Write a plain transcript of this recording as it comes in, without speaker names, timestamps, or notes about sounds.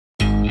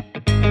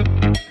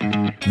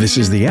This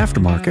is the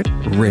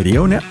Aftermarket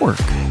Radio Network.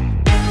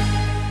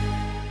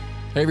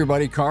 Hey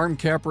everybody, Carm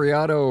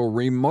Capriato,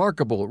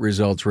 Remarkable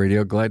Results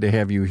Radio. Glad to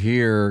have you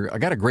here. I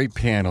got a great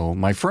panel.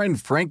 My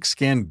friend Frank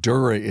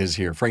Scandura is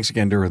here. Frank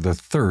Scandura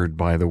III,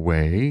 by the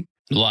way.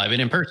 Live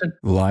and in person.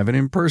 Live and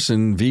in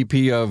person,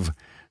 VP of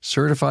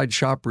Certified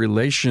Shop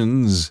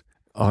Relations,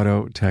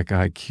 Auto Tech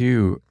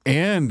IQ.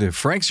 And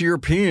Frank's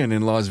European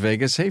in Las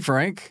Vegas. Hey,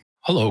 Frank.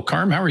 Hello,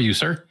 Carm. How are you,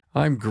 sir?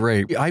 I'm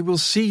great. I will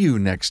see you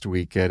next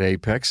week at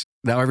Apex.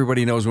 Now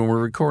everybody knows when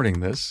we're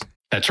recording this.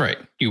 That's right.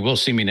 You will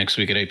see me next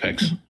week at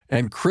Apex.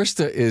 And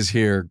Krista is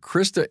here.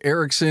 Krista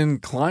Erickson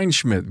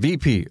Kleinschmidt,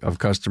 VP of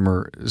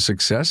Customer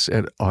Success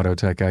at Auto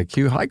Tech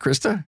IQ. Hi,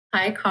 Krista.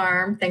 Hi,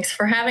 Carm. Thanks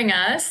for having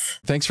us.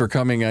 Thanks for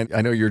coming.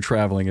 I know you're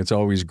traveling. It's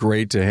always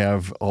great to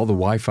have all the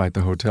Wi-Fi at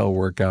the hotel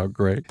work out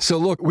great. So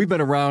look, we've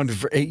been around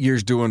for 8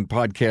 years doing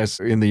podcasts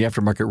in the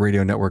Aftermarket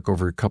Radio Network,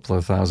 over a couple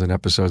of thousand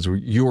episodes.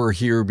 You are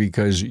here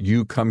because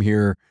you come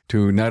here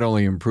to not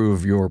only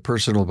improve your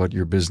personal, but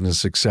your business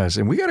success.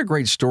 And we got a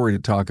great story to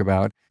talk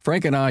about.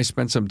 Frank and I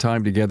spent some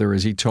time together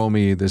as he told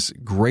me this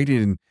great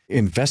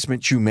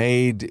investment you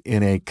made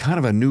in a kind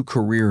of a new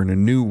career and a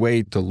new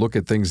way to look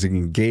at things and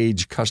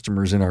engage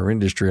customers in our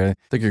industry. I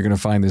think you're going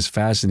to find this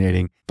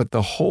fascinating. But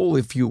the whole,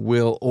 if you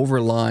will,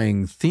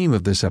 overlying theme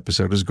of this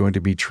episode is going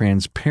to be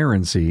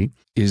transparency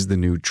is the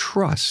new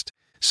trust.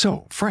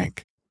 So,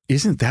 Frank,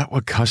 isn't that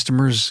what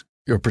customers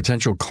or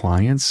potential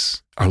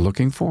clients are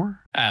looking for?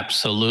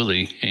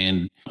 Absolutely.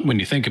 And when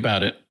you think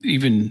about it,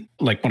 even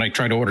like when I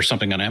try to order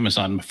something on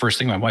Amazon, the first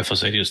thing my wife will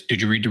say is,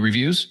 did you read the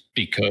reviews?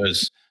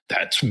 Because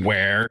that's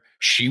where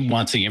she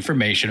wants the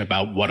information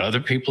about what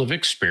other people have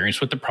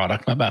experienced with the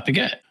product I'm about to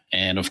get.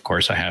 And of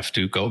course, I have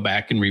to go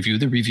back and review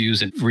the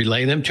reviews and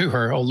relay them to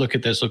her. Oh, look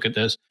at this, look at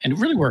this. And it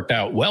really worked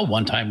out well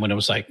one time when it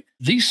was like,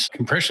 these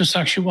compression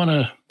socks you want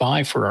to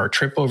buy for our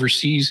trip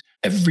overseas,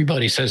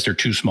 everybody says they're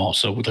too small.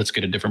 So let's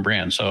get a different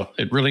brand. So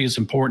it really is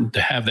important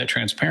to have that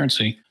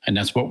transparency. And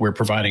that's what we're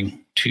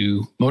providing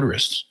to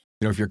motorists.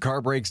 You know, if your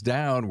car breaks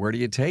down, where do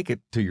you take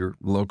it? To your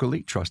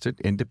locally trusted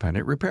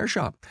independent repair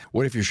shop.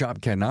 What if your shop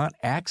cannot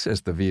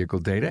access the vehicle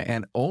data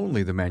and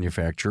only the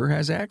manufacturer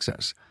has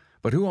access?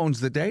 But who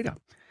owns the data?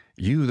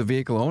 You, the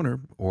vehicle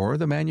owner, or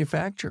the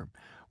manufacturer?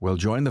 Well,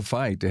 join the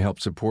fight to help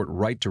support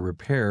Right to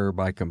Repair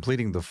by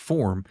completing the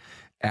form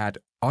at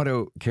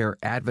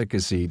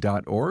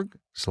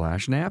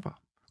autocareadvocacy.org/NAPA,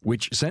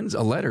 which sends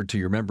a letter to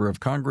your member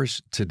of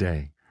Congress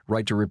today.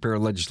 Right to Repair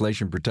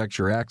legislation protects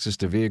your access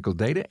to vehicle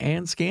data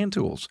and scan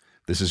tools.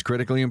 This is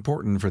critically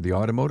important for the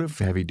automotive,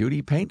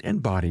 heavy-duty paint,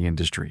 and body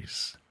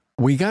industries.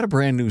 We got a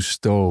brand new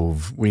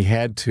stove. We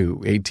had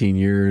to. 18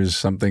 years,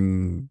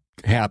 something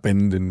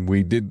happened, and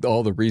we did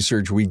all the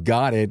research. We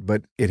got it,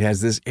 but it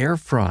has this air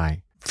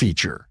fry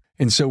feature.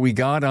 And so we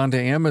got onto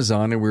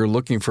Amazon, and we were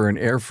looking for an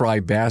air fry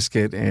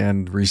basket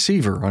and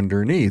receiver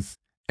underneath.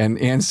 And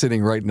Anne's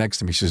sitting right next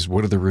to me. She says,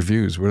 what are the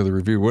reviews? What are the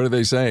reviews? What are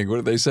they saying? What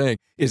are they saying?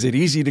 Is it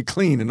easy to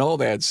clean and all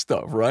that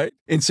stuff, right?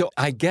 And so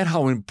I get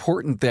how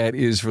important that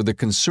is for the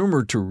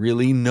consumer to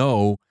really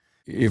know.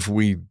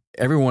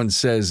 Everyone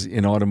says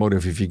in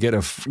automotive, if you get a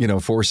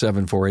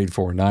 4.7, 4.8,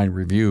 4.9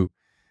 review,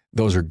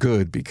 those are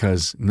good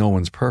because no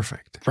one's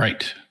perfect.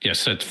 Right.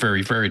 Yes, that's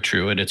very, very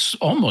true. And it's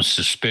almost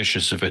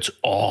suspicious if it's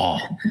all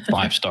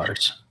 5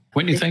 stars.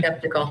 Wouldn't you think?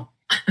 Skeptical.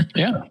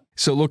 Yeah.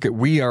 So look,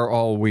 we are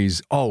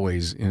always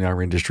in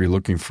our industry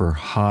looking for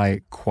high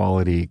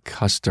quality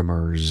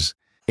customers,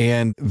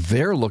 and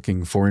they're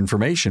looking for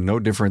information, no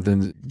different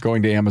than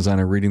going to Amazon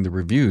and reading the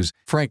reviews.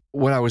 Frank,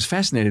 what I was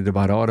fascinated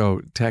about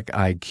Auto Tech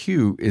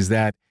IQ is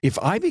that if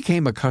I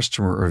became a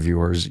customer of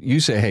yours,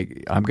 you say,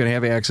 hey, I'm going to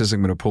have access,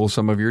 I'm going to pull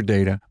some of your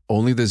data,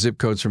 only the zip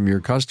codes from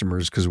your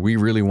customers, because we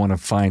really want to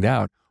find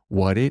out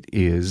what it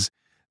is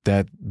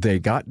that they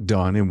got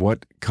done and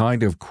what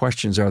kind of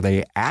questions are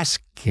they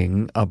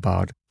asking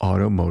about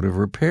automotive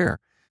repair.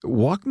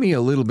 Walk me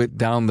a little bit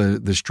down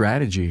the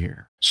strategy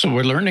here. So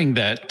we're learning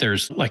that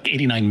there's like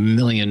 89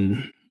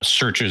 million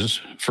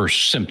searches for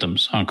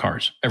symptoms on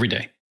cars every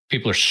day.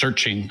 People are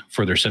searching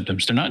for their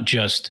symptoms. They're not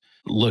just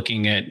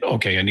looking at,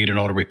 okay, I need an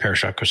auto repair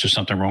shop because there's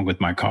something wrong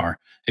with my car.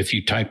 If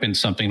you type in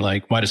something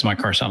like, why does my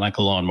car sound like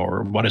a lawnmower?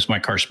 Or why does my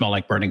car smell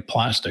like burning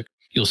plastic?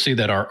 You'll see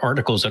that our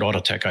articles at Auto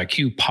Tech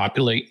IQ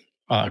populate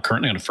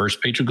currently on the first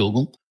page of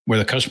Google, where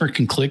the customer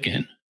can click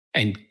in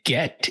and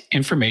get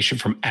information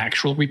from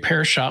actual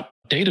repair shop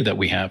data that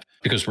we have,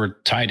 because we're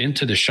tied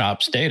into the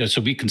shop's data.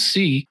 So we can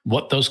see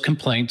what those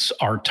complaints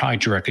are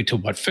tied directly to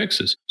what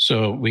fixes.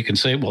 So we can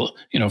say, well,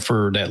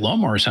 for that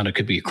lawnmower sound, it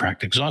could be a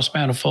cracked exhaust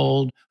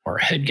manifold or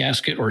a head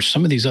gasket or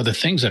some of these other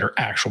things that are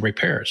actual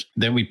repairs.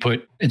 Then we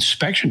put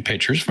inspection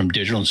pictures from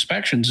digital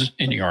inspections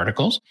in the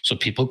articles so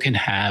people can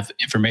have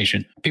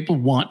information. People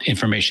want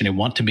information. They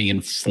want to be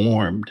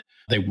informed.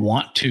 They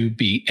want to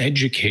be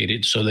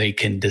educated so they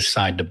can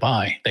decide to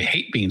buy. They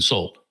hate being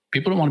sold.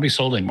 People don't want to be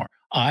sold anymore.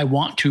 I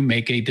want to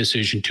make a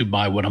decision to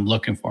buy what I'm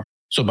looking for.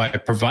 So by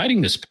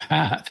providing this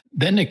path,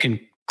 then they can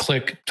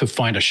click to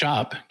find a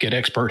shop, get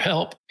expert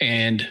help,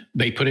 and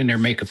they put in their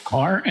make of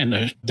car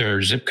and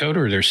their zip code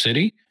or their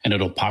city, and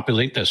it'll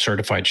populate the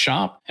certified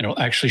shop, and it'll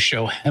actually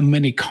show how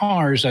many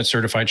cars that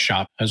certified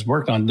shop has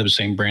worked on the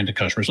same brand the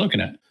customer's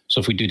looking at. So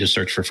if we do the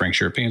search for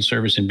Frank's European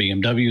Service and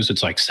BMWs,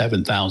 it's like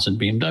 7,000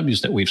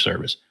 BMWs that we've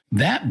serviced.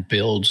 That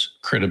builds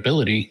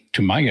credibility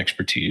to my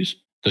expertise.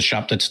 The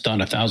shop that's done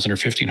 1,000 or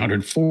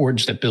 1,500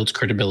 Fords, that builds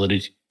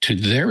credibility to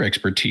their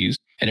expertise,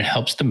 and it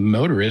helps the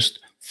motorist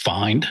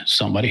find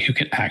somebody who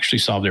can actually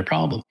solve their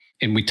problem.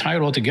 And we tie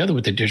it all together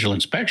with the digital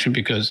inspection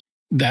because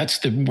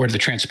that's where the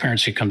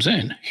transparency comes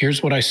in.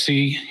 Here's what I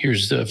see.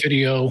 Here's the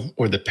video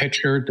or the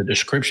picture, the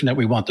description that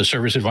we want the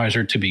service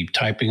advisor to be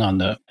typing on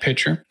the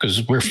picture,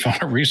 because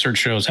our research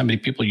shows how many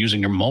people are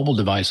using their mobile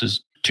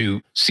devices to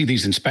see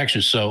these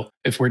inspections. So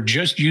if we're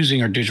just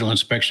using our digital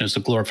inspection as a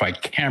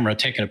glorified camera,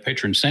 taking a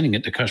picture and sending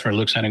it, the customer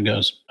looks at it and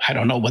goes, I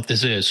don't know what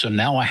this is. So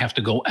now I have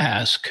to go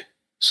ask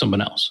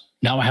someone else.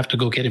 Now I have to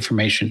go get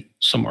information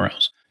somewhere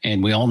else.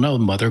 And we all know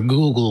Mother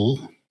Google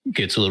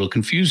gets a little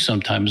confused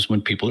sometimes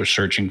when people are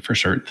searching for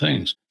certain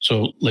things.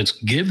 So let's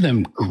give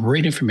them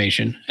great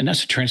information. And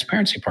that's the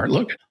transparency part.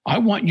 Look, I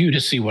want you to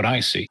see what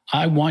I see.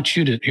 I want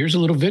you to, here's a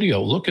little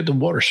video. Look at the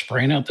water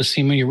spraying out the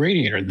seam of your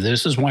radiator.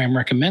 This is why I'm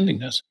recommending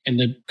this. And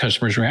the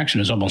customer's reaction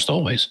is almost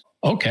always,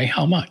 okay,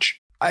 how much?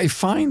 I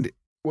find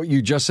what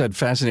you just said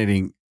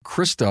fascinating.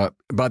 Krista,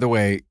 by the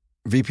way,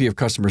 VP of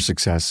Customer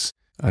Success.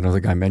 I don't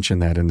think I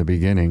mentioned that in the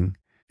beginning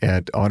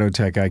at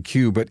Autotech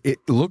IQ, but it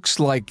looks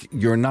like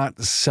you're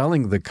not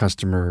selling the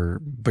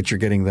customer, but you're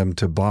getting them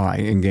to buy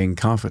and gain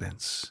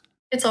confidence.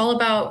 It's all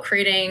about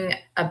creating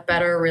a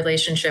better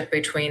relationship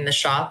between the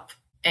shop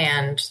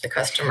and the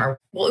customer.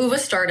 Well, Uwe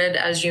started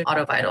as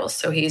Auto Vitals,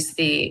 so he's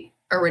the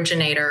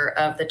originator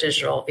of the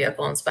digital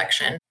vehicle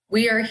inspection.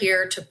 We are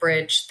here to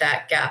bridge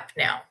that gap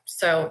now.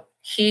 So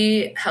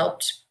he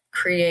helped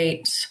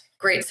create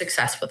great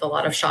success with a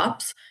lot of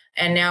shops,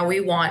 and now we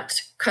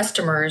want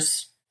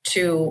customers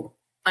to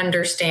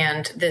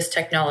understand this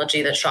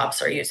technology that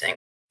shops are using.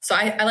 So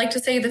I like to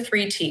say the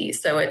 3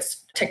 T's. So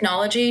it's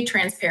technology,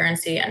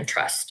 transparency, and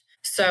trust.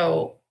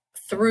 So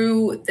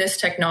through this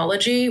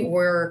technology,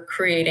 we're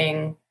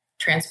creating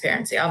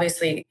transparency.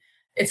 Obviously,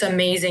 it's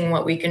amazing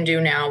what we can do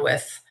now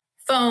with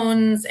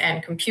phones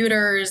and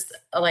computers.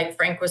 Like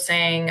Frank was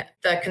saying,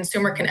 the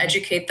consumer can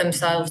educate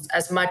themselves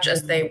as much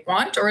as they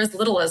want or as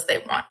little as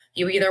they want.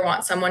 You either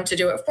want someone to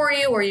do it for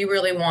you, or you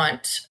really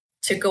want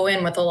to go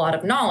in with a lot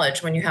of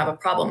knowledge when you have a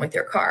problem with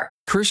your car.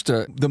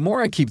 Krista, the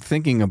more I keep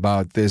thinking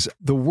about this,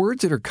 the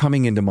words that are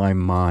coming into my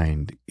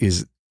mind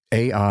is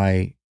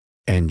AI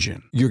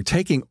engine. You're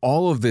taking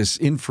all of this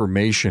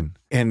information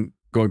and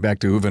going back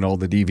to Uwe and all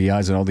the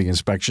DVIs and all the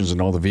inspections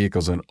and all the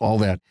vehicles and all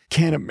that.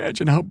 Can't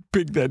imagine how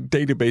big that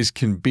database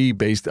can be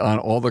based on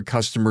all the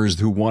customers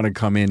who want to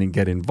come in and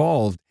get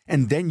involved.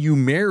 And then you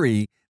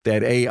marry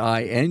that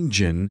AI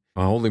engine.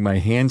 I'm holding my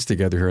hands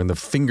together here and the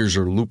fingers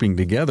are looping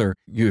together.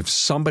 You have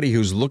somebody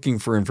who's looking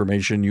for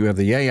information. You have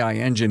the AI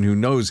engine who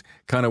knows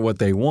kind of what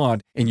they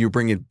want, and you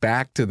bring it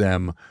back to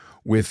them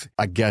with,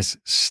 I guess,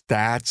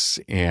 stats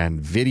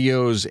and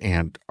videos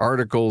and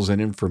articles and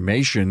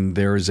information.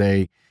 There's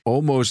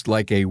almost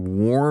like a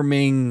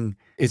warming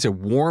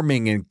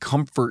and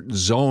comfort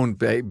zone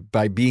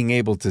by being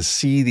able to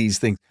see these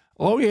things.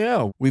 Oh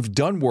yeah, we've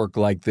done work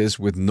like this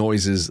with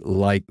noises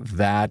like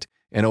that.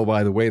 And oh,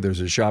 by the way, there's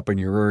a shop in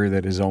your area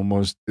that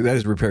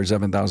has repaired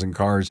 7,000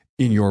 cars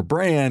in your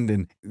brand.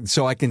 And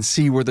so I can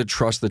see where the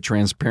trust, the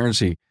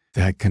transparency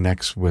that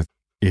connects with,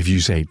 if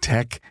you say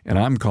tech, and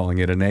I'm calling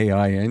it an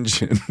AI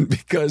engine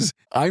because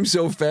I'm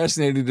so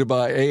fascinated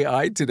by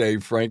AI today,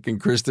 Frank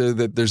and Krista,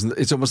 that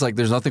it's almost like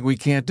there's nothing we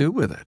can't do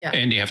with it. Yeah.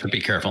 And you have to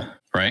be careful,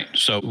 right?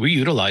 So we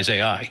utilize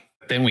AI,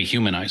 then we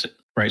humanize it.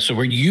 Right. So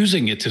we're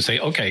using it to say,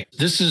 okay,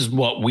 this is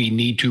what we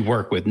need to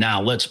work with.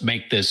 Now let's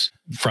make this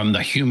from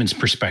the human's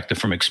perspective,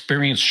 from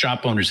experienced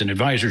shop owners and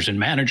advisors and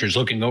managers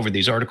looking over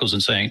these articles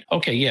and saying,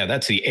 okay, yeah,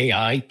 that's the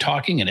AI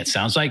talking and it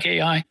sounds like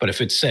AI. But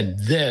if it said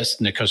this,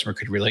 then the customer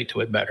could relate to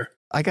it better.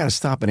 I got to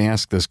stop and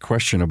ask this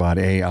question about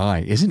AI.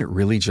 Isn't it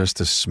really just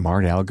a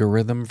smart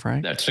algorithm,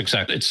 Frank? That's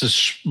exactly. It's a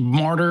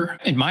smarter,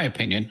 in my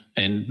opinion,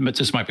 and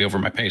this might be over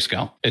my pay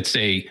scale. It's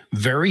a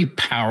very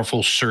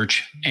powerful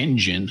search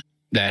engine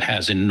that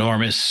has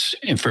enormous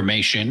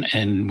information.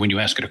 And when you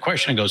ask it a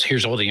question, it goes,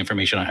 here's all the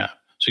information I have.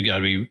 So you got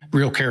to be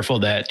real careful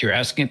that you're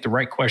asking it the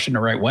right question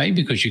the right way,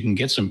 because you can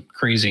get some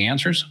crazy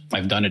answers.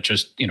 I've done it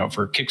just,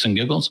 for kicks and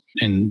giggles,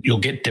 and you'll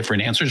get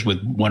different answers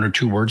with 1 or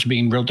 2 words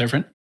being real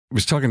different. I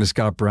was talking to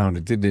Scott Brown. I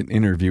did an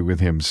interview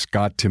with him.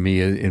 Scott, to me,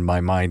 in my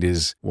mind,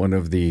 is one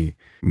of the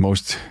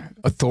most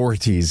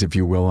authorities, if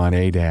you will, on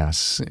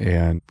ADAS.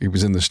 And he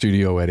was in the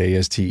studio at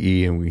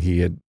ASTE, and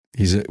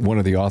he's one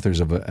of the authors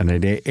of an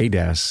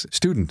ADAS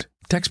student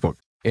textbook.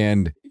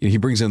 And he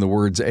brings in the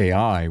words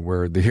AI,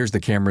 where here's the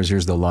cameras,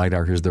 here's the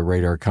LiDAR, here's the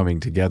radar coming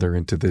together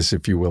into this,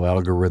 if you will,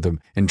 algorithm,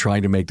 and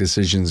trying to make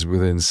decisions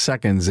within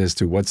seconds as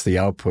to what's the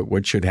output,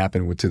 what should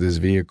happen to this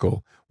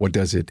vehicle, what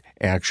does it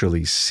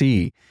actually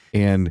see.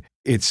 And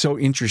it's so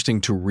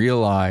interesting to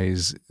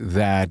realize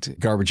that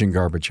garbage in,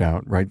 garbage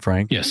out, right,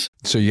 Frank? Yes.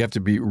 So you have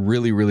to be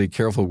really, really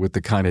careful with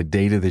the kind of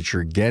data that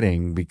you're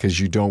getting, because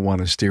you don't want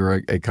to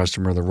steer a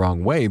customer the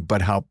wrong way,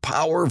 but how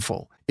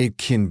powerful it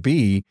can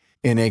be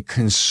in a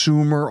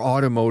consumer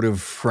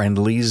automotive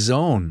friendly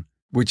zone,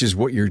 which is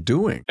what you're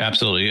doing.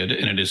 Absolutely. And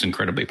it is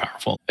incredibly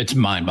powerful. It's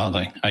mind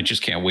boggling. I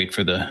just can't wait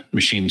for the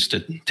machines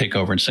to take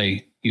over and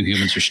say, you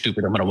humans are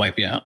stupid, I'm going to wipe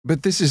you out.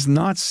 But this is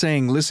not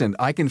saying, listen,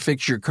 I can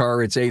fix your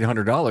car, it's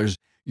 $800.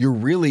 You're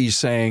really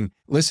saying,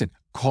 listen,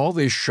 call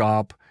this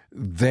shop.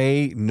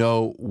 They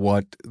know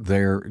what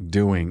they're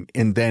doing.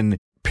 And then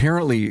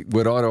apparently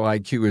what Auto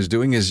IQ is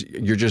doing is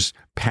you're just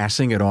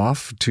passing it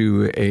off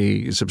to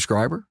a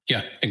subscriber?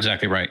 Yeah,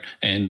 exactly right.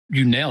 And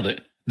you nailed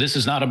it. This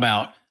is not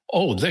about,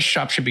 oh, this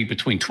shop should be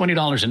between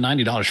 $20 and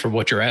 $90 for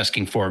what you're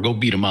asking for. Go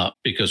beat them up,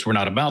 because we're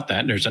not about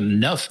that. There's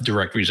enough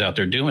directories out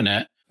there doing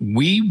that.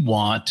 We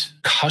want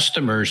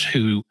customers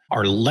who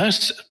are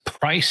less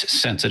price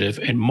sensitive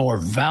and more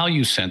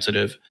value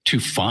sensitive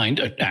to find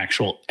an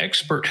actual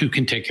expert who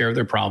can take care of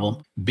their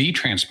problem, be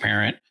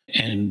transparent,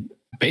 and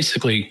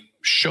basically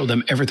show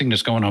them everything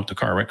that's going on with the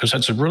car, right? Because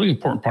that's a really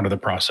important part of the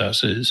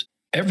process is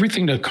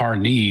everything the car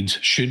needs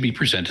should be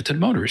presented to the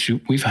motorist.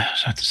 We've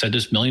said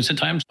this millions of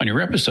times on your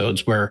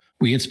episodes, where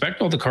we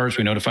inspect all the cars,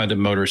 we notify the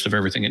motorist of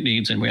everything it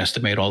needs, and we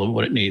estimate all of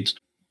what it needs.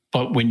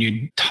 But when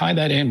you tie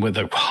that in with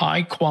a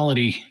high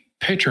quality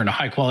picture and a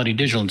high quality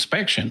digital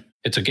inspection,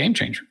 it's a game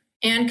changer.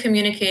 And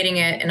communicating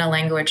it in a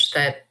language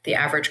that the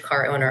average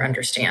car owner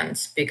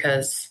understands,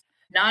 because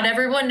not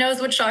everyone knows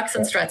what shocks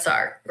and struts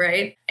are,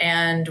 right?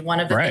 And one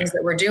of the things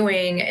that we're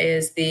doing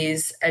is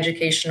these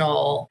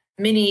educational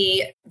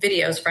mini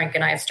videos Frank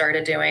and I have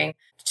started doing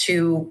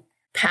to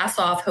pass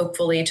off,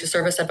 hopefully, to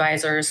service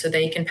advisors so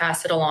they can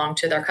pass it along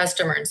to their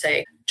customer and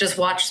say, just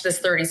watch this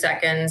 30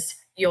 seconds.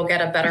 You'll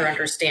get a better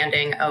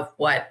understanding of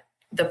what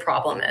the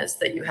problem is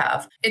that you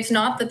have. It's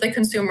not that the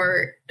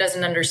consumer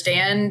doesn't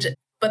understand,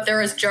 but there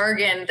is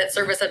jargon that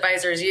service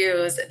advisors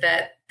use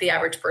that the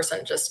average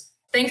person just,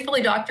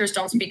 thankfully, doctors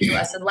don't speak to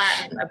us in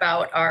Latin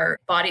about our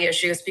body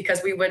issues,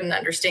 because we wouldn't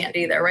understand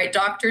either, right?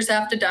 Doctors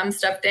have to dumb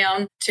stuff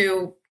down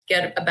to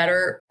get a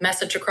better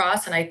message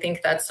across. And I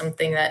think that's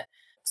something that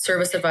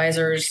service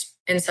advisors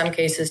in some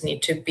cases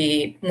need to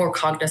be more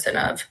cognizant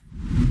of.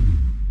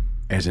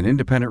 As an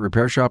independent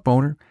repair shop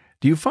owner,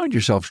 do you find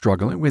yourself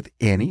struggling with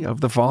any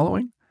of the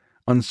following?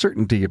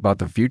 Uncertainty about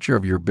the future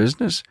of your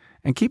business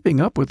and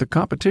keeping up with the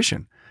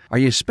competition. Are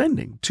you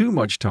spending too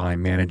much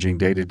time managing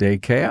day-to-day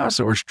chaos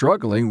or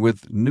struggling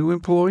with new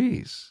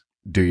employees?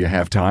 Do you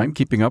have time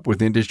keeping up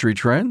with industry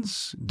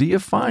trends? Do you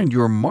find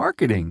your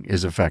marketing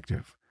is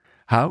effective?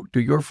 How do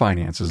your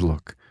finances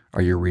look?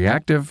 Are you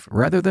reactive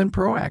rather than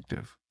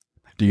proactive?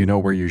 Do you know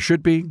where you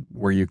should be,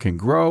 where you can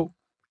grow,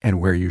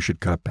 and where you should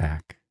cut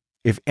back?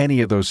 If any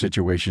of those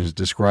situations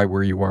describe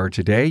where you are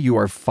today, you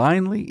are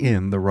finally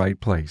in the right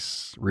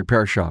place.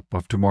 Repair Shop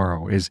of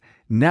Tomorrow is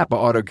Napa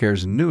Auto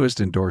Care's newest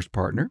endorsed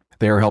partner.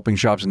 They are helping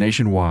shops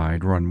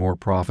nationwide run more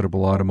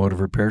profitable automotive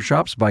repair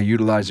shops by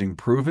utilizing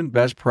proven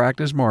best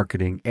practice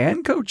marketing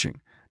and coaching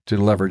to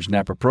leverage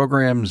Napa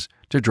programs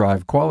to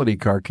drive quality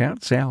car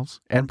count, sales,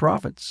 and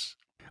profits.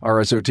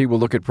 RSOT will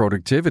look at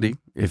productivity,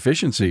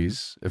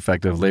 efficiencies,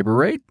 effective labor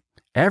rate,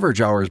 average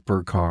hours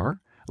per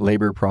car,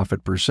 labor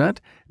profit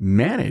percent,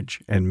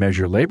 manage and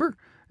measure labor,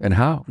 and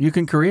how you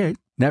can create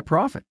net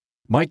profit.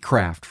 Mike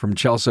Kraft from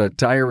Chelsea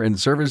Tire and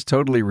Service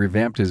totally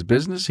revamped his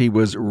business. He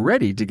was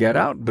ready to get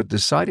out, but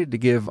decided to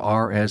give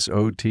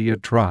RSOT a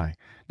try.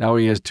 Now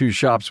he has 2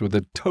 shops with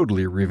a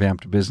totally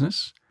revamped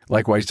business.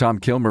 Likewise, Tom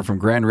Kilmer from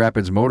Grand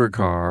Rapids Motor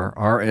Car,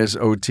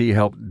 RSOT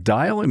helped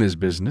dial in his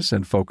business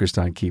and focused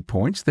on key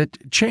points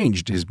that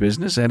changed his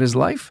business and his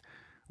life,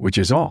 which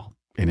is all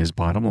in his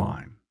bottom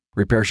line.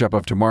 Repair Shop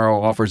of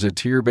Tomorrow offers a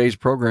tier-based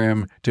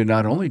program to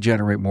not only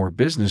generate more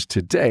business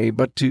today,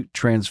 but to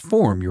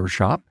transform your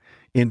shop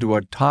into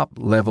a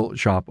top-level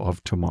shop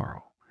of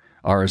tomorrow.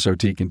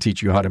 RSOT can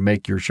teach you how to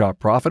make your shop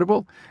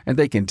profitable, and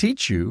they can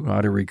teach you how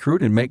to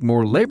recruit and make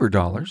more labor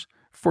dollars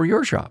for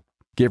your shop.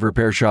 Give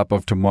Repair Shop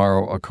of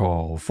Tomorrow a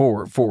call,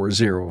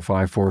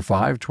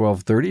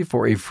 440-545-1230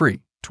 for a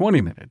free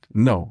 20-minute,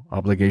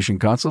 no-obligation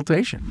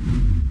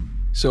consultation.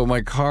 So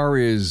my car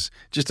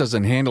just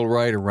doesn't handle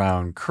right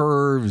around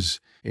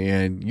curves,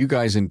 and you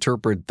guys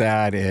interpret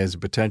that as a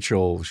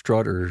potential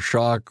strut or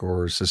shock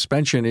or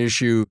suspension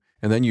issue,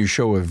 and then you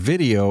show a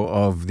video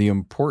of the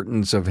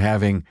importance of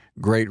having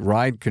great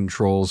ride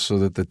control so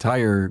that the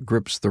tire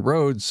grips the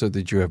road so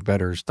that you have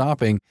better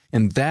stopping.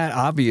 And that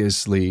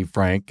obviously,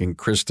 Frank and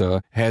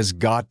Krista, has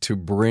got to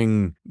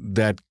bring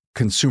that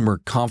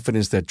consumer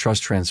confidence, that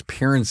trust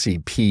transparency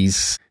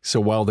piece. So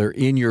while they're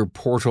in your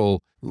portal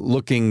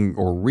looking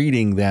or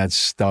reading that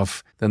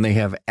stuff, then they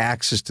have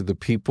access to the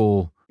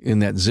people in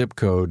that zip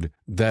code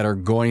that are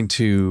going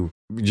to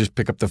You just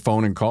pick up the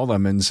phone and call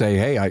them and say,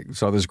 hey, I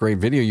saw this great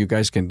video. You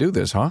guys can do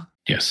this, huh?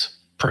 Yes,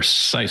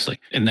 precisely.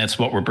 And that's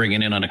what we're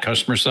bringing in on the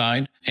customer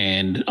side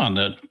and on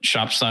the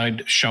shop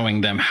side,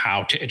 showing them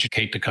how to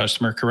educate the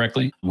customer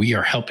correctly. We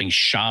are helping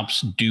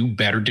shops do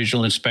better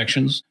digital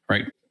inspections,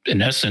 right?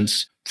 In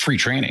essence, free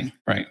training,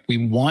 right? We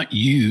want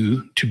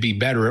you to be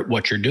better at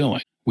what you're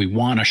doing. We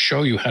want to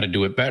show you how to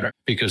do it better,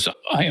 because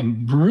I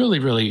am really,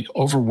 really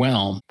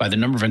overwhelmed by the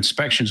number of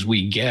inspections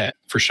we get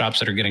for shops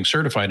that are getting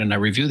certified. And I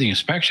review the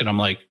inspection. I'm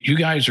like, you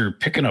guys are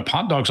picking up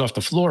hot dogs off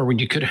the floor when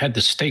you could have had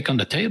the steak on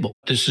the table.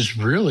 This is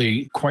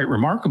really quite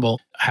remarkable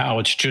how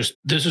it's just,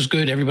 this is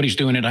good. Everybody's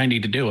doing it. I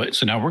need to do it.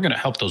 So now we're going to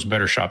help those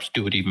better shops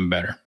do it even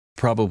better.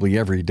 Probably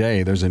every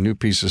day there's a new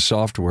piece of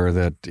software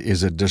that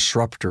is a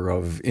disruptor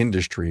of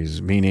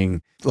industries,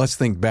 meaning, let's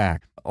think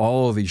back.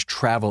 All of these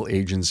travel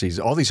agencies,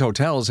 all these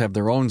hotels have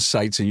their own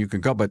sites and you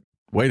can go, but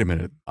wait a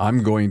minute,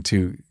 I'm going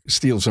to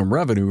steal some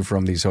revenue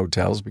from these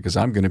hotels because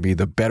I'm going to be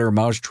the better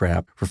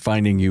mousetrap for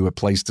finding you a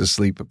place to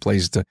sleep, a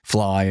place to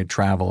fly and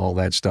travel, all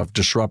that stuff,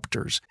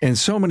 disruptors. And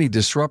so many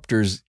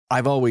disruptors,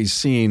 I've always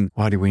seen,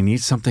 why do we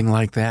need something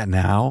like that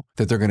now?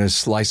 That they're going to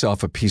slice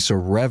off a piece of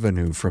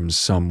revenue from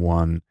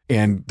someone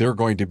and they're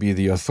going to be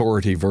the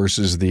authority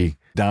versus the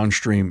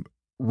downstream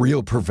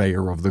real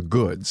purveyor of the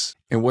goods.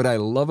 And what I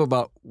love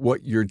about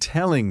what you're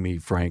telling me,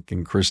 Frank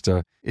and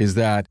Krista, is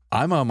that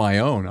I'm on my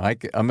own.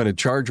 I'm going to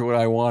charge what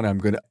I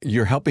want.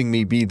 You're helping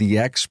me be the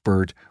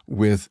expert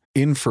with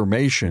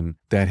information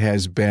that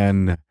has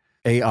been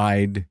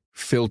AI'd,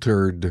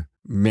 filtered,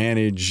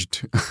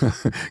 managed,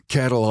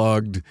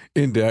 cataloged,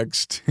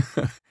 indexed,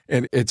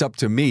 and it's up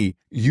to me.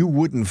 You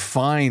wouldn't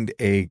find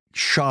a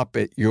shop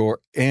at your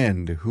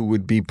end who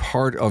would be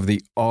part of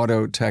the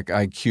Auto Tech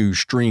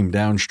IQ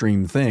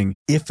downstream thing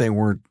if they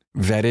weren't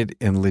vetted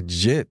and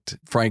legit,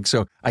 Frank.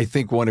 So I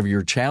think one of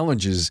your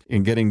challenges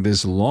in getting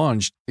this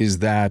launched is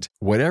that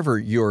whatever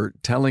you're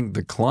telling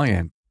the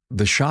client,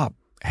 the shop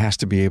has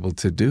to be able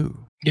to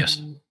do.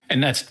 Yes.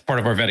 And that's part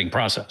of our vetting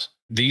process.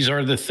 These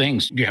are the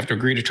things. You have to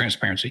agree to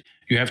transparency.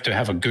 You have to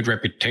have a good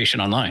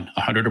reputation online,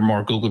 100 or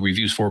more Google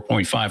reviews,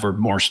 4.5 or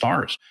more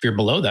stars. If you're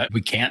below that,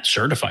 we can't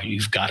certify you.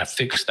 You've got to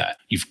fix that.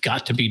 You've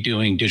got to be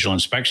doing digital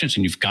inspections,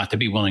 and you've got to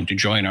be willing to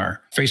join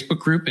our Facebook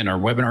group and our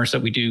webinars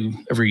that we do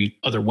every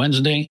other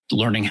Wednesday,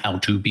 learning how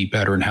to be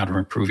better and how to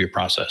improve your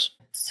process.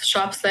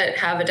 Shops that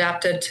have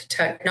adapted to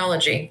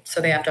technology,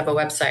 so they have to have a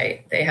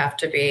website. They have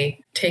to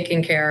be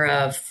taking care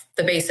of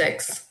the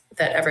basics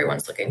that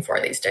everyone's looking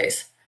for these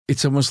days.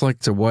 It's almost like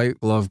the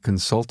white glove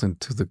consultant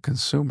to the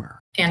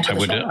consumer. And to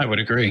I would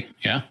agree.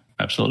 Yeah,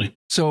 absolutely.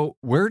 So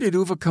where did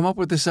Uwe come up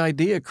with this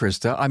idea,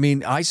 Krista? I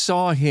mean, I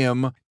saw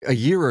him a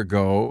year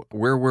ago.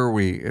 Where were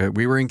we?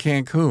 We were in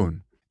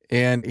Cancun.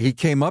 And he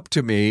came up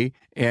to me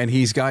and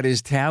he's got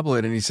his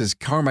tablet and he says,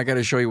 Carm, I got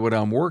to show you what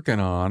I'm working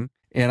on.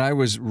 And I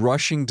was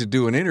rushing to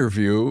do an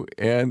interview,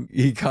 and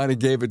he kind of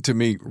gave it to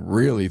me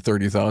really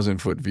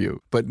 30,000-foot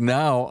view. But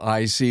now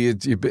I see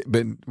you've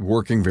been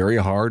working very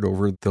hard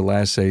over the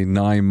last, say,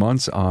 9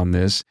 months on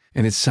this,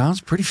 and it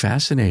sounds pretty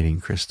fascinating,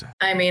 Krista.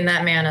 I mean,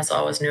 that man is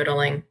always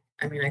noodling.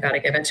 I mean, I got to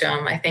give it to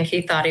him. I think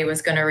he thought he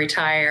was going to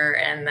retire,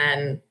 and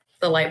then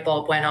the light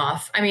bulb went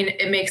off. I mean,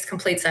 it makes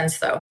complete sense,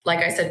 though. Like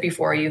I said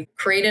before, you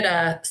created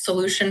a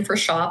solution for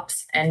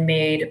shops and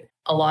made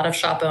a lot of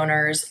shop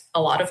owners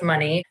a lot of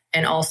money,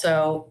 and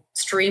also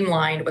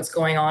streamlined what's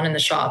going on in the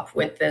shop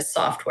with this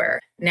software.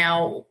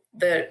 Now,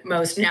 the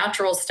most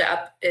natural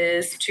step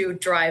is to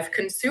drive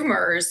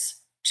consumers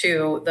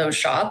to those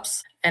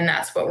shops. And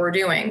that's what we're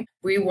doing.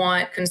 We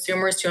want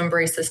consumers to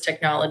embrace this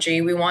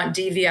technology. We want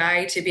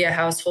DVI to be a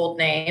household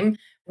name.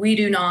 We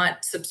do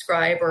not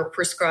subscribe or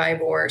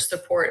prescribe or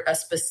support a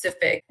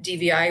specific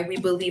DVI. We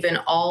believe in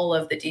all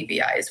of the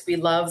DVIs. We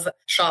love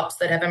shops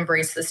that have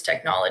embraced this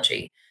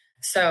technology.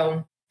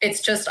 So it's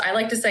just, I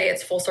like to say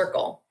it's full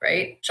circle,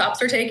 right?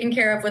 Shops are taken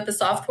care of with the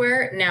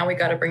software. Now we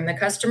got to bring the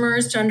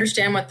customers to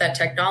understand what that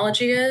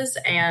technology is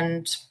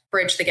and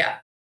bridge the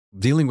gap.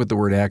 Dealing with the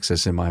word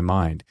access in my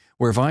mind,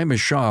 where if I'm a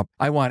shop,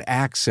 I want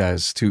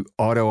access to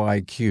Auto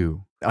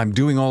IQ. I'm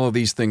doing all of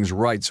these things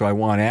right, so I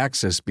want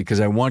access because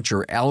I want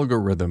your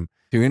algorithm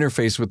to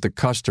interface with the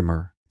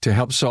customer, to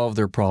help solve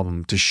their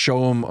problem, to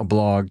show them a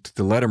blog,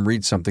 to let them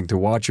read something, to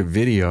watch a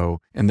video,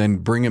 and then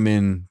bring them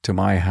in to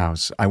my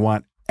house. I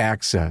want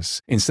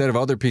access instead of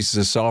other pieces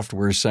of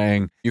software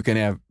saying you can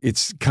have,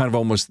 it's kind of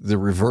almost the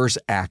reverse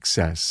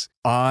access.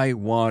 I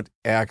want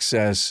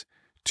access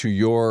to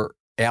your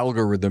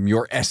algorithm,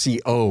 your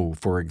SEO,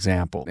 for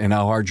example, and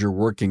how hard you're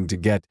working to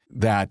get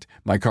that.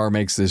 My car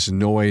makes this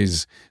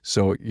noise.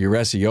 So your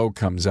SEO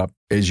comes up,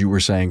 as you were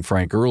saying,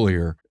 Frank,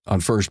 earlier on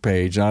first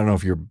page. I don't know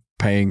if you're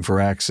paying for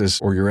access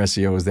or your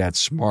SEO is that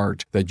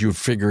smart that you've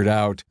figured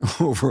out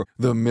over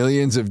the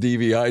millions of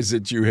DVIs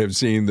that you have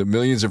seen, the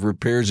millions of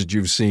repairs that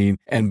you've seen,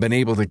 and been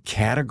able to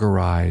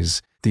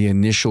categorize the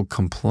initial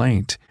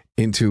complaint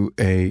into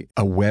a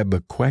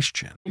web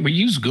question. We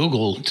use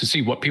Google to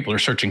see what people are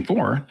searching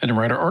for and to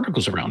write our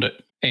articles around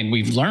it. And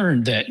we've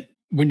learned that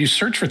when you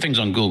search for things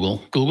on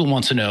Google, Google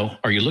wants to know,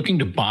 are you looking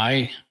to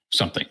buy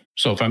something.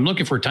 So if I'm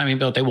looking for a timing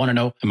belt, they want to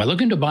know, am I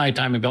looking to buy a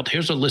timing belt?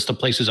 Here's a list of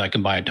places I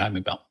can buy a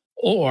timing belt.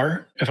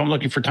 Or if I'm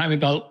looking for timing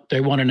belt,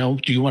 they want to know,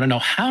 do you want to know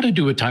how to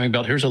do a timing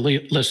belt? Here's a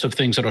list of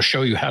things that'll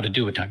show you how to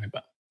do a timing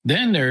belt.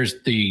 Then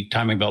there's the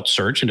timing belt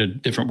search and the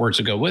different words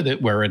that go with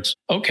it, where it's,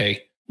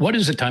 okay, what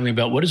is a timing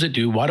belt? What does it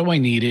do? Why do I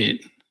need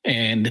it?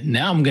 And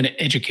now I'm going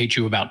to educate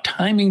you about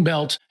timing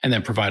belts and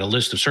then provide a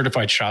list of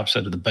certified shops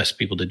that are the best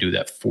people to do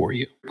that for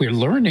you. We're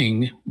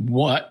learning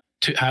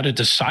how to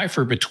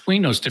decipher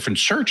between those different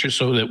searches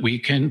so that we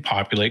can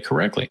populate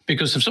correctly.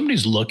 Because if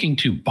somebody's looking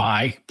to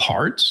buy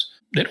parts,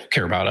 they don't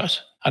care about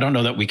us. I don't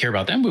know that we care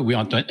about them, but we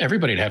want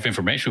everybody to have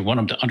information. We want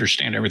them to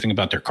understand everything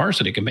about their car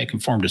so they can make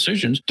informed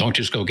decisions. Don't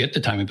just go get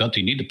the timing belt. Do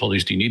you need the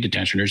pulleys? Do you need the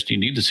tensioners? Do you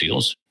need the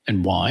seals?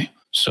 And why?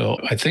 So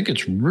I think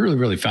it's really,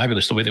 really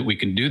fabulous the way that we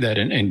can do that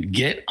and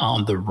get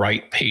on the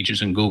right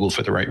pages in Google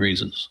for the right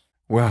reasons.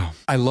 Wow.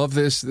 I love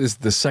this. This is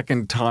the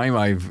second time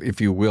I've, if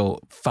you will,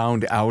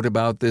 found out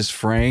about this,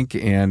 Frank,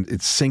 and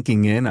it's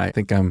sinking in. I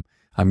think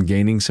I'm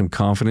gaining some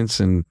confidence,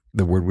 and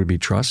the word would be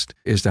trust,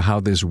 as to how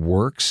this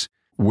works.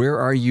 Where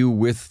are you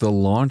with the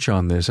launch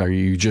on this? Are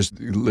you just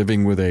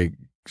living with a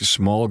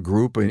small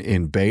group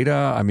in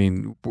beta? I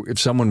mean, if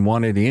someone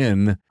wanted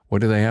in,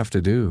 what do they have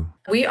to do?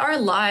 We are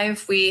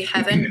live. We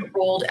haven't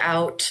rolled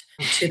out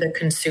to the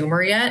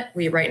consumer yet.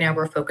 Right now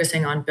we're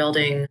focusing on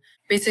building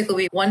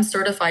basically one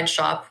certified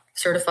shop.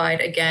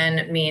 Certified,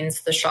 again,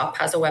 means the shop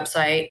has a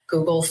website,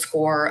 Google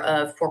score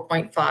of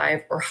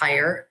 4.5 or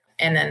higher.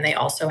 And then they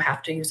also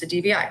have to use a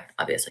DVI,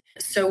 obviously.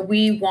 So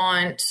we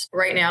want,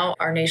 right now,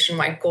 our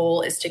nationwide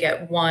goal is to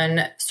get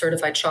one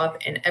certified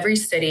shop in every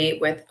city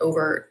with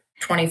over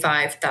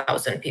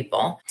 25,000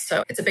 people.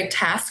 So it's a big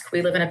task.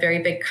 We live in a very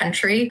big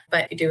country,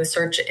 but you do a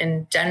search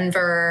in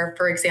Denver,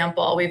 for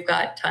example, we've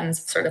got tons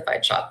of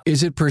certified shops.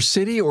 Is it per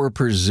city or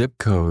per zip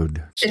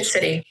code? It's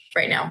city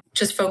right now,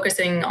 just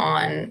focusing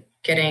on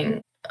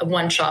getting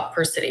one shop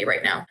per city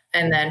right now.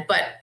 And then,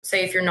 but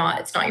say if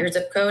it's not your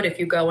zip code, if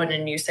you go in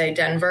and you say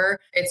Denver,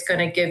 it's going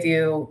to give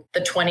you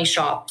the 20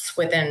 shops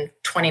within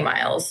 20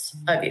 miles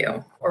of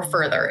you or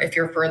further if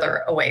you're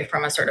further away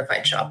from a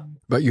certified shop.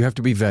 But you have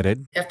to be vetted.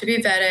 You have to be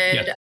vetted.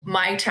 Yes.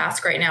 My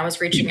task right now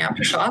is reaching out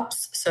to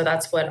shops. So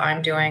that's what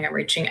I'm doing. I'm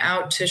reaching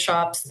out to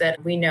shops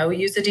that we know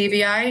use a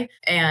DVI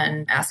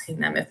and asking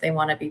them if they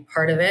want to be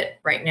part of it.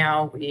 Right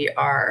now, we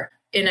are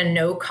in a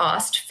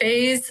no-cost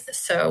phase.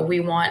 So we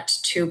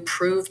want to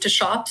prove to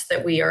shops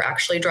that we are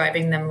actually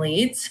driving them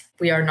leads.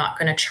 We are not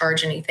going to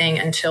charge anything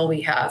until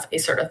we have a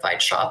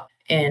certified shop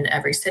in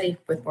every city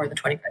with more than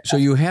 25. So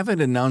you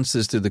haven't announced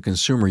this to the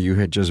consumer, you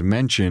had just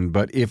mentioned,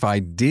 but if I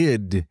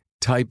did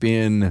type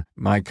in,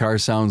 my car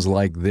sounds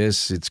like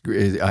this,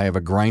 I have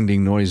a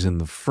grinding noise in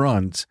the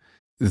front,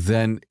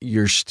 then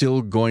you're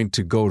still going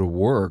to go to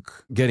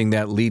work getting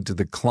that lead to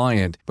the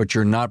client, but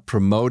you're not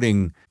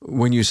promoting.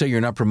 When you say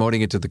you're not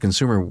promoting it to the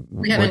consumer,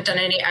 we haven't done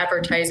any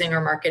advertising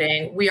or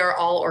marketing. We are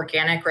all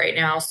organic right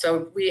now.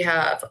 So we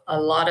have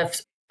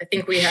I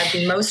think we had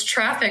the most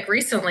traffic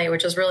recently,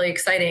 which is really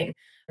exciting.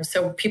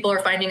 So people are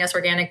finding us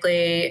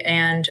organically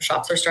and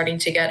shops are starting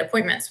to get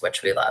appointments,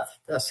 which we love.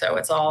 So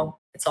it's all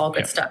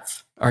good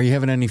stuff. Are you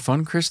having any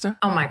fun, Krista?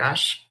 Oh my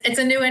gosh. It's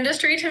a new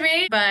industry to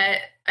me, but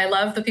I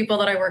love the people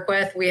that I work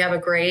with. We have a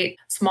great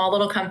small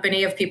little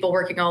company of people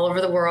working all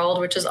over the world,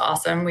 which is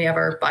awesome. We have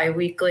our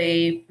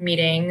bi-weekly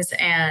meetings,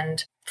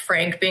 and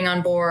Frank being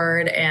on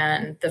board,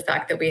 and the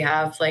fact that we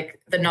have like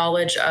the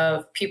knowledge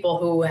of people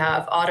who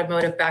have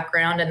automotive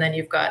background. And then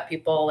you've got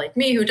people like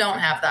me who don't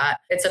have that.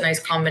 It's a nice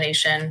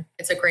combination.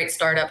 It's a great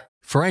startup.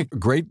 Frank,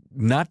 great,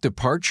 not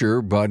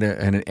departure, but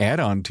an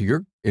add-on to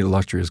your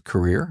illustrious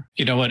career.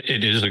 You know what?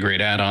 It is a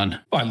great add-on.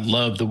 I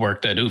love the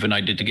work that Uwe and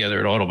I did together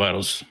at Auto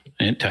Vitals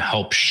and to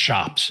help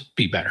shops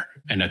be better.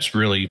 And that's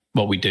really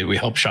what we did. We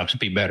helped shops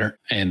be better.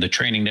 And the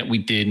training that we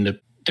did and the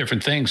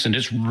different things. And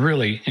it's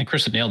really, and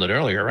Krista nailed it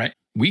earlier, right?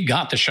 We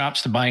got the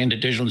shops to buy into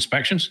digital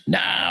inspections.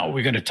 Now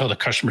we're going to tell the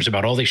customers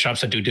about all these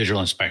shops that do digital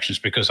inspections,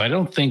 because I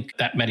don't think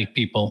that many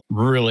people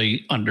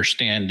really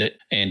understand it.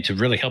 And to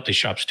really help these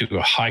shops do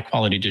a high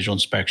quality digital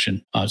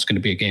inspection, it's going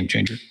to be a game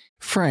changer.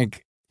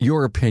 Frank,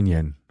 your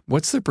opinion,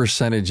 what's the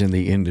percentage in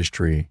the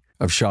industry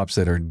of shops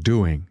that are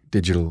doing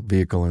digital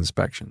vehicle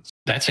inspections?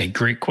 That's a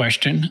great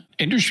question.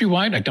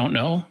 Industry-wide, I don't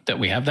know that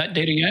we have that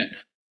data yet.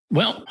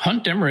 Well,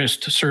 Hunt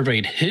Demarest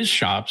surveyed his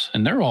shops,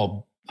 and they're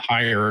all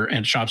higher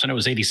end shops, and it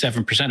was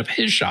 87% of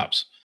his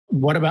shops.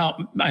 What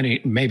about,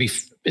 maybe,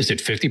 is it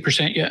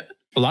 50% yet?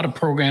 A lot of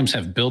programs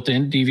have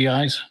built-in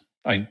DVIs.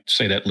 I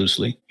say that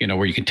loosely,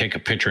 where you can take a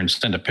picture and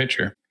send a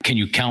picture. Can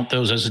you count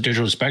those as a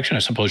digital inspection? I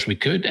suppose we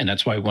could. And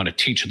that's why we want to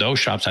teach those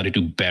shops how to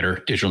do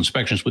better digital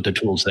inspections with the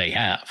tools they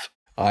have.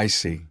 I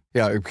see.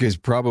 Yeah, because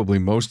probably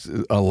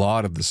a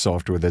lot of the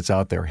software that's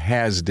out there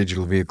has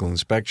digital vehicle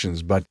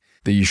inspections, but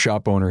the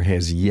shop owner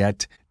has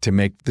yet to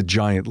make the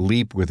giant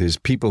leap with his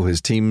people,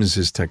 his teams,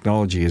 his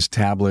technology, his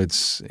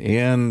tablets,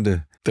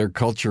 and their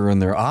culture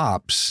and their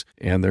ops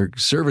and their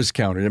service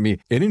counter. I mean,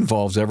 it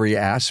involves every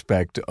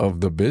aspect of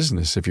the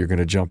business if you're going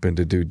to jump in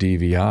to do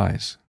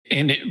DVIs.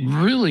 And it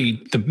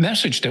really, the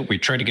message that we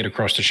try to get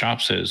across to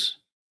shops is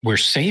we're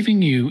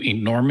saving you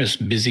enormous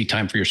busy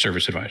time for your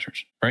service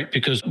advisors, right?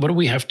 Because what do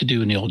we have to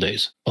do in the old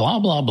days? Blah,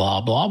 blah,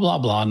 blah, blah, blah,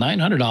 blah,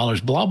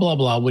 $900, blah, blah,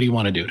 blah. What do you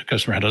want to do? The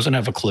customer doesn't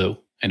have a clue.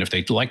 And if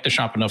they like the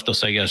shop enough, they'll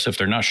say yes. If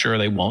they're not sure,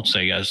 they won't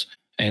say yes.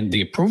 And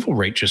the approval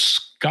rate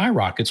just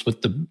skyrockets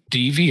with the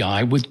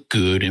DVI with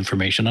good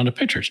information on the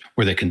pictures,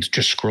 where they can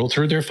just scroll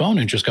through their phone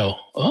and just go,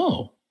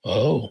 oh,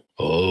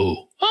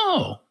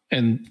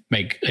 and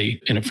make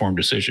an informed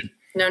decision.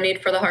 No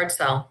need for the hard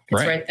sell.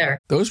 It's right there.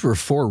 Those were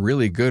 4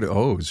 really good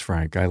O's,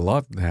 Frank. I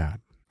love that.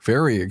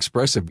 Very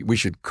expressive. We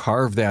should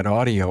carve that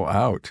audio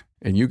out.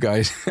 And you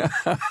guys...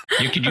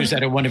 You could use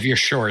that in one of your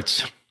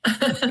shorts.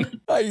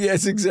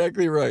 Yes,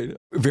 exactly right.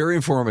 Very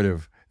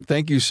informative.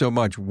 Thank you so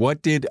much.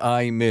 What did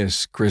I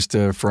miss,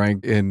 Krista,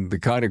 Frank, in the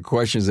kind of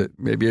questions that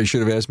maybe I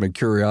should have asked my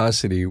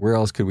curiosity? Where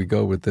else could we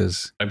go with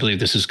this? I believe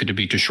this is going to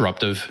be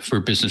disruptive for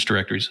business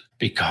directories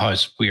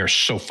because we are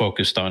so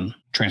focused on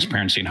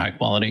transparency and high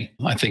quality.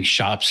 I think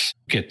shops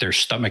get their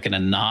stomach in a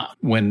knot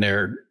when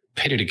they're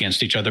pitted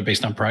against each other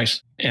based on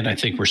price. And I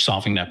think we're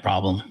solving that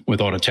problem with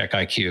AutoTech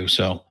IQ.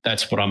 So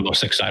that's what I'm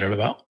most excited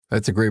about.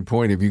 That's a great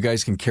point. If you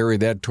guys can carry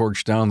that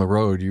torch down the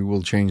road, you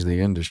will change the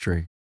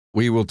industry.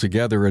 We will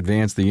together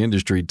advance the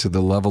industry to the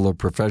level of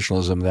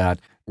professionalism that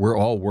we're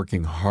all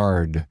working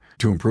hard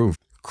to improve.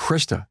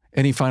 Krista,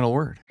 any final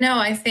word? No,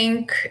 I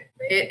think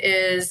it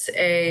is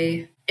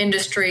a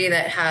industry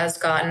that has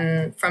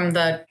gotten, from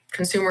the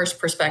consumer's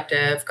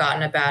perspective,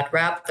 gotten a bad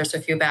rap. There's a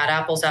few bad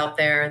apples out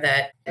there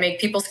that make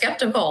people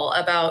skeptical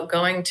about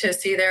going to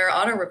see their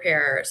auto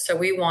repair. So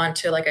we want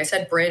to, like I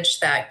said, bridge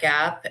that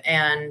gap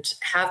and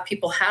have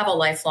people have a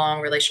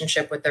lifelong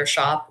relationship with their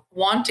shop,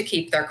 want to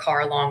keep their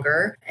car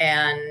longer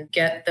and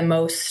get the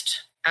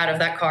most out of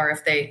that car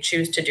if they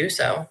choose to do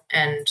so.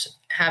 And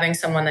having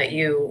someone that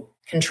you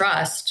can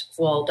trust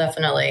will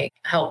definitely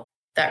help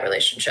that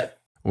relationship.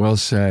 Well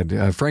said.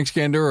 Frank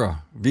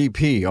Scandura,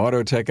 VP,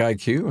 AutoTech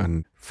IQ,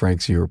 and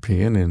Frank's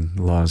European in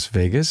Las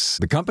Vegas.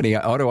 The company,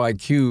 Auto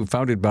IQ,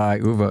 founded by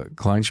Uwe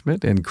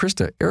Kleinschmidt and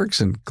Krista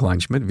Erickson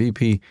Kleinschmidt,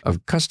 VP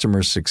of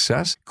Customer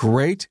Success.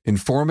 Great,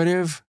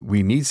 informative.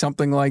 We need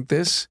something like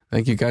this.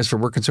 Thank you guys for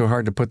working so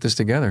hard to put this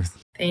together.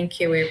 Thank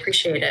you. We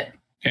appreciate it.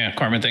 Yeah,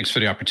 Carmen, thanks for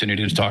the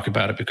opportunity to talk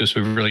about it because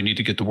we really need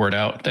to get the word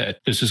out that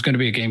this is going to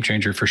be a game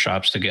changer for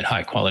shops to get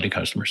high quality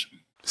customers.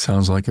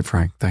 Sounds like it,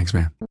 Frank. Thanks,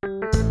 man.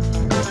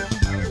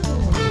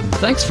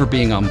 Thanks for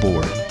being on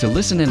board to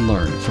listen and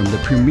learn from the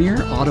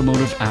premier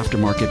automotive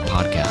aftermarket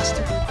podcast.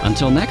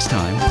 Until next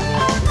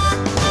time.